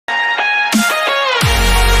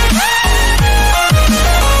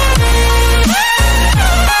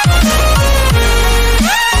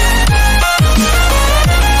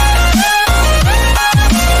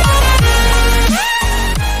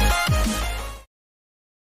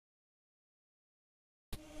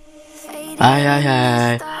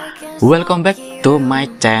Hi, welcome back to my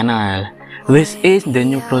channel. This is the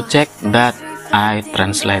new project that I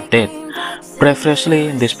translated.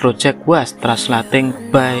 Previously, this project was translating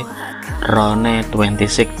by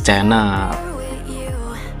Rone26 channel.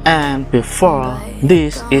 And before,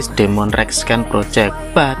 this is Demon Rex Scan project,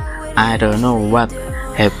 but I don't know what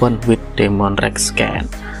happened with Demon Rex Scan.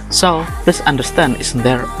 So, please understand is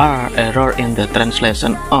there are error in the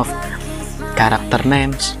translation of character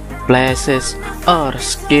names, places, or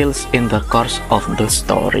skills in the course of the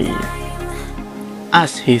story.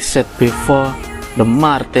 As he said before, the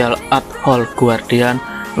martial art hall guardian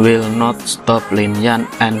will not stop Lin Yan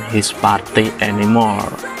and his party anymore,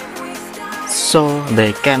 so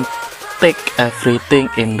they can take everything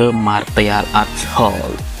in the martial arts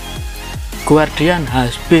hall. Guardian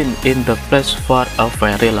has been in the place for a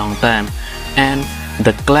very long time, and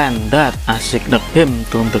the clan that assigned him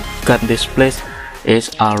to guard this place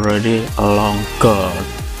is already long gone.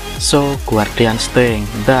 So Guardians think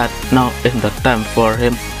that now is the time for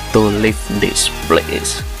him to leave this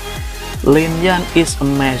place. Lin Yan is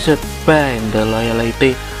amazed by the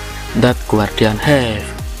loyalty that Guardian have,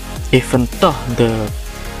 even though the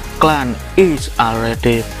clan is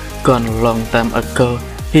already gone long time ago.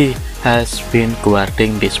 He has been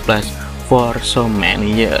guarding this place for so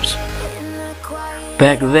many years.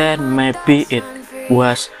 Back then, maybe it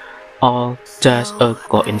was all just a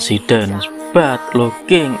coincidence, but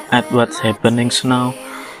looking at what's happening now,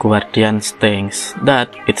 Guardians thinks that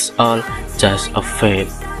it's all just a fate.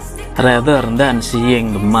 Rather than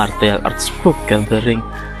seeing the martial arts book gathering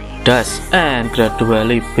dust and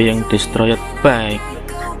gradually being destroyed by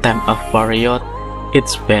time of period,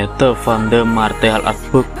 it's better for the martial art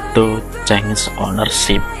book to change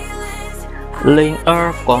ownership. Ling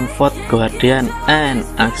comfort Guardian and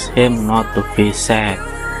asks him not to be sad.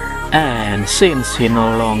 And since he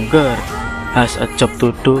no longer has a job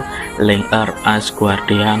to do, Ling asks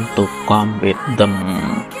Guardian to come with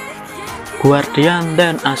them. Guardian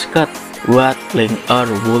then asked what Ling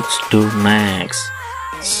would do next.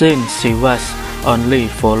 Since she was only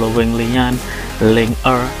following Lin Yan, Ling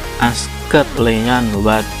asked Lin Yan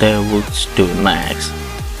what they would do next.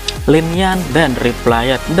 Lin Yan then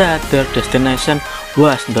replied that their destination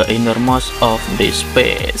was the innermost of this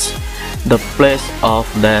space, the place of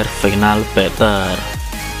their final battle.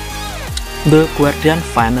 The Guardian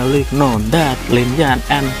finally know that Lin Yan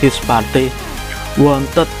and his party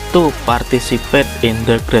wanted to participate in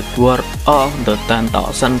the Great War of the 10,000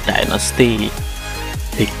 Dynasty,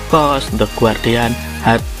 because the Guardian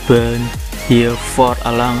had been here for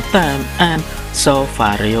a long time and saw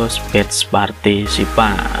various batch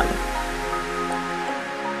participants.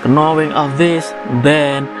 Knowing of this,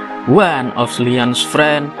 then one of Lian's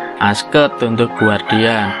friends asked to the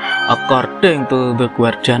Guardian, according to the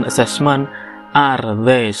Guardian assessment, are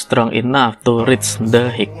they strong enough to reach the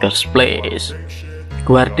Hicker's place?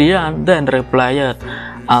 Guardian then replied,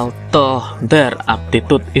 although their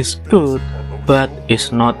aptitude is good, but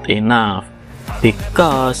is not enough,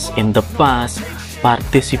 because in the past,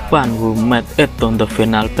 participants who made it to the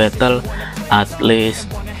final battle at least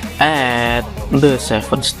at the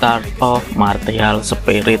 7th star of martial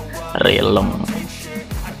spirit realm.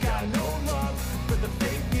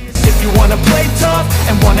 If you wanna play tough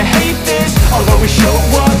and wanna hate this, I'll always show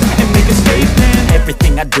up and make a statement.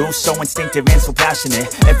 Everything I do so instinctive and so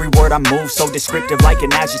passionate. Every word I move so descriptive like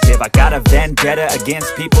an adjective. I got a vendetta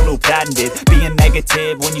against people who patented being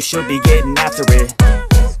negative when you should be getting after it.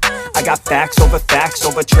 I got facts over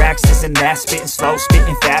tracks, this and that, spitting slow,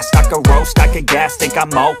 spitting fast. I could roast, I could gas, think I'm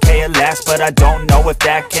okay at last, but I don't know if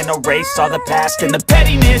that can erase all the past. And the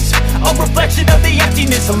pettiness, a reflection of the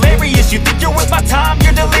emptiness. Hilarious, you think you're worth my time,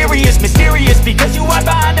 you're delirious. Mysterious, because you hide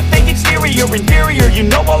behind a fake exterior. Inferior, you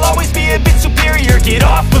know I'll always be a bit superior. Get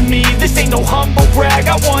off of me, this ain't no humble brag.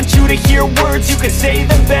 I want you to hear words, you can say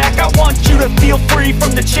them back. I want you to feel free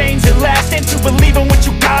from the chains at last, and to believe in what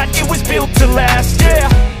you got, it was built to last, yeah.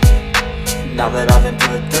 Now that I've been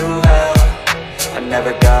put through hell, I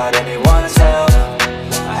never got anyone's help.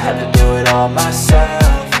 I had to do it all myself.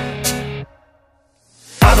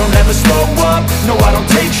 I don't ever slow up, no I don't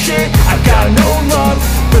take shit. I got no love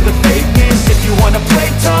for the fakeness. If you wanna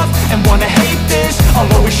play tough and wanna hate this,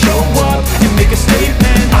 I'll always show up and make a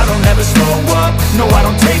statement. I don't ever slow up, no I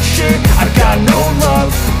don't take shit. I got no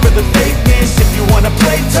love for the fakeness. If you wanna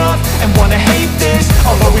play tough and wanna hate this,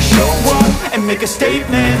 I'll always show up and make a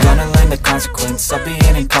statement. Gonna learn the consequence of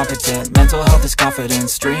being incompetent. Mental health is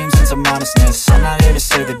confidence, dreams and some honestness. I'm not here to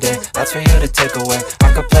save the day, that's for you to take away.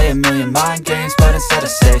 I could play a million mind games, but instead I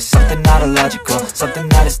say something not illogical, something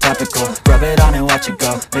that is topical. Rub it on and watch it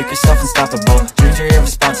go, make yourself unstoppable. Dreams are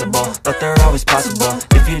irresponsible, but they're always possible.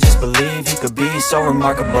 If you just believe, you could be so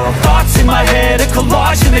remarkable. Thoughts in my head, a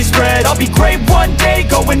collage and they spread. I'll be great one day,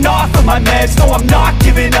 going off of my meds. No, I'm not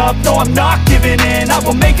giving up, no, I'm not giving in. I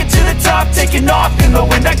will make it to the top, taking off in the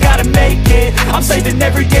wind. I gotta make it, I'm saving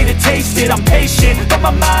every day to taste it. I'm patient, but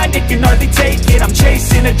my mind, it can hardly take it. I'm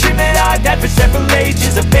chasing a dream that I've had for several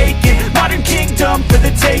ages. A vacant, modern kingdom for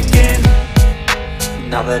the taking.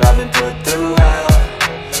 Now that I've been put through hell,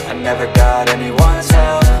 I never got anyone's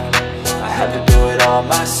help. I had to do it all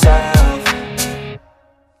myself.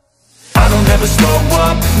 I don't ever slow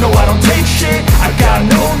up, no I don't take shit. I got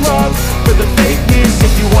no love for the fakeness.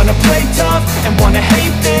 If you wanna play tough and wanna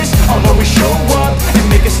hate this, I'll always show up and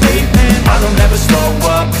make a statement. I don't ever slow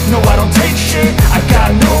up, no I don't take shit. I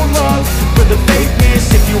got no love for the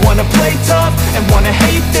fakeness. If you wanna play tough and wanna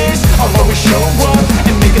hate this, I'll always show up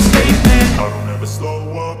and make a statement. I don't ever slow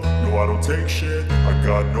up, no I don't take shit. I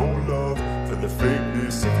got no love for the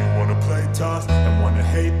fakeness. If you wanna play tough and wanna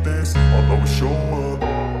hate this, I'll always show up.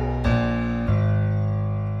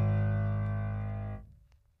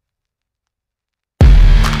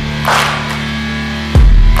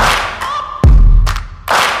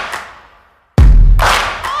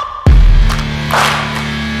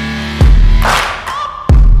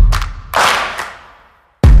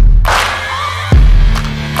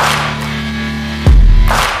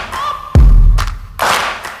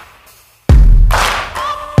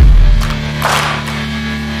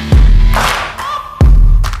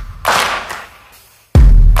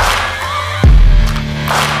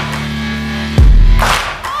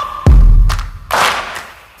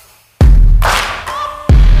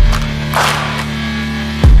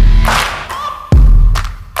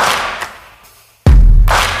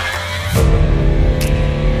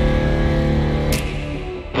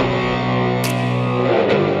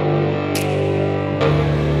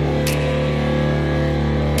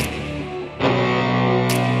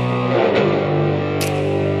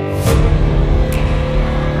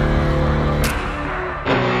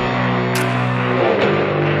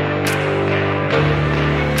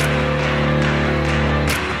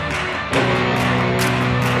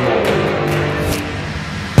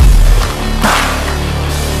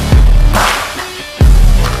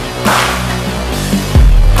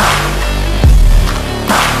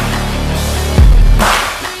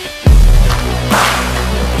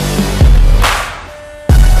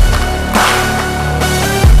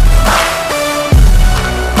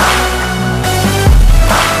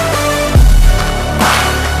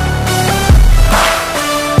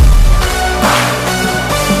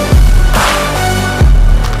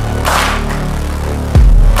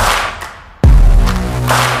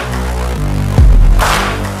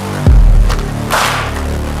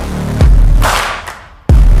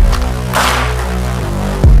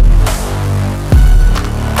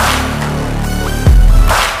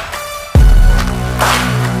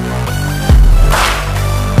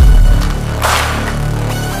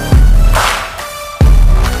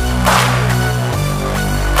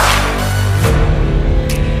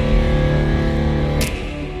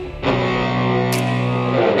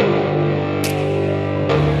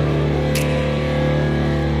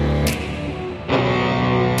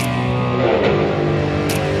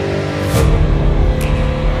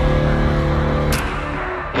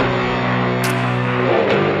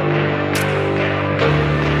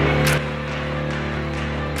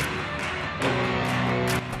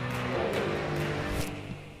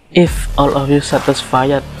 If all of you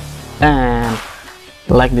satisfied and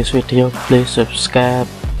like this video, please subscribe,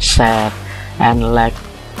 share and like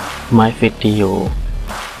my video.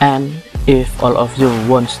 And if all of you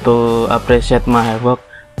wants to appreciate my work,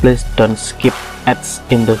 please don't skip ads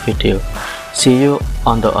in the video. See you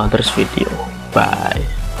on the others video. Bye.